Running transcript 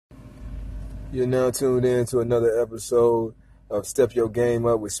You're now tuned in to another episode of Step Your Game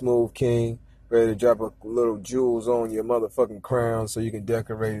Up with Smooth King, ready to drop a little jewels on your motherfucking crown so you can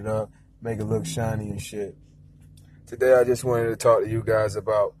decorate it up, make it look shiny and shit. Today I just wanted to talk to you guys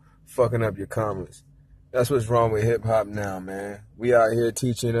about fucking up your commas. That's what's wrong with hip-hop now, man. We out here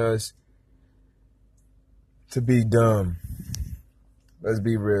teaching us to be dumb. Let's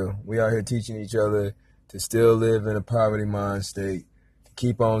be real. We out here teaching each other to still live in a poverty mind state, to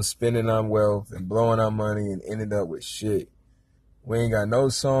keep on spending our wealth and blowing our money and ending up with shit. We ain't got no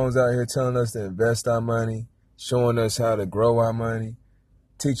songs out here telling us to invest our money, showing us how to grow our money,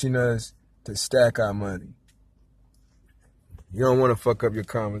 teaching us to stack our money. You don't want to fuck up your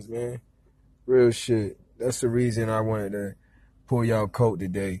commas, man. Real shit. That's the reason I wanted to pull y'all coat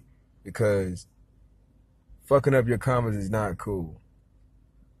today, because fucking up your commas is not cool.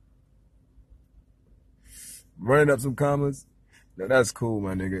 Running up some commas, no, that's cool,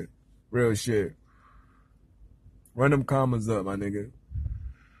 my nigga. Real shit. Run them commas up, my nigga.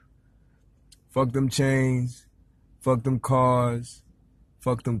 Fuck them chains. Fuck them cars.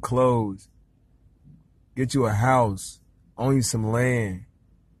 Fuck them clothes. Get you a house. Own you some land.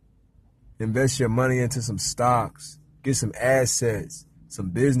 Invest your money into some stocks. Get some assets.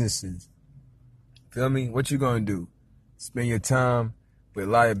 Some businesses. Feel me? What you gonna do? Spend your time with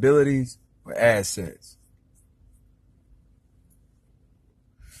liabilities or assets?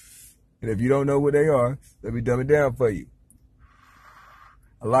 And if you don't know what they are, let me dumb it down for you.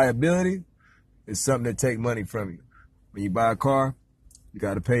 A liability is something that take money from you. When you buy a car, you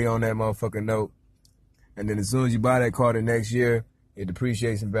got to pay on that motherfucking note. And then as soon as you buy that car the next year, it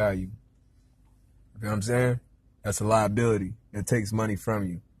depreciates in value. You know what I'm saying? That's a liability that takes money from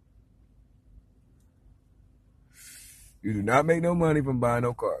you. You do not make no money from buying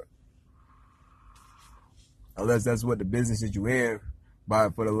no car. Unless that's what the business that you in. Buy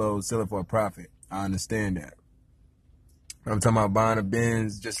it for the low, sell it for a profit. I understand that. But I'm talking about buying a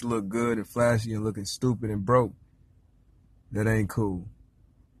Benz just to look good and flashy and looking stupid and broke. That ain't cool.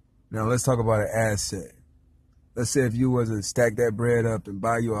 Now let's talk about an asset. Let's say if you was to stack that bread up and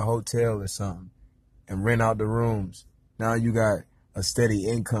buy you a hotel or something and rent out the rooms. Now you got a steady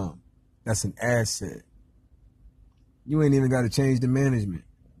income. That's an asset. You ain't even got to change the management.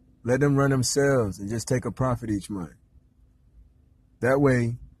 Let them run themselves and just take a profit each month. That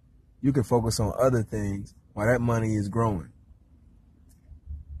way, you can focus on other things while that money is growing.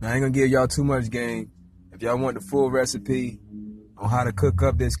 Now, I ain't going to give y'all too much game. If y'all want the full recipe on how to cook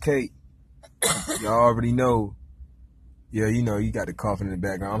up this cake, y'all already know. Yeah, you know, you got the coughing in the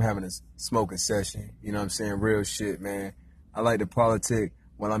background. I'm having a smoking session. You know what I'm saying? Real shit, man. I like to politic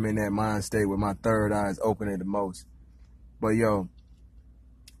while I'm in that mind state with my third eye is open at the most. But, yo,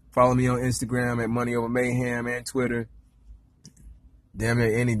 follow me on Instagram at Money Over Mayhem and Twitter. Damn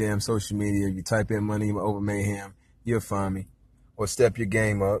near any damn social media. If you type in Money Over Mayhem, you'll find me. Or Step Your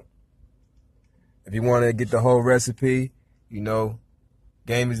Game Up. If you want to get the whole recipe, you know,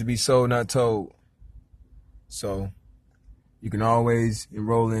 game is to be sold, not told. So, you can always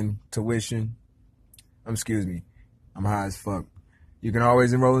enroll in tuition. Excuse me. I'm high as fuck. You can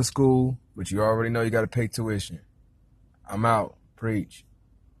always enroll in school, but you already know you got to pay tuition. I'm out. Preach.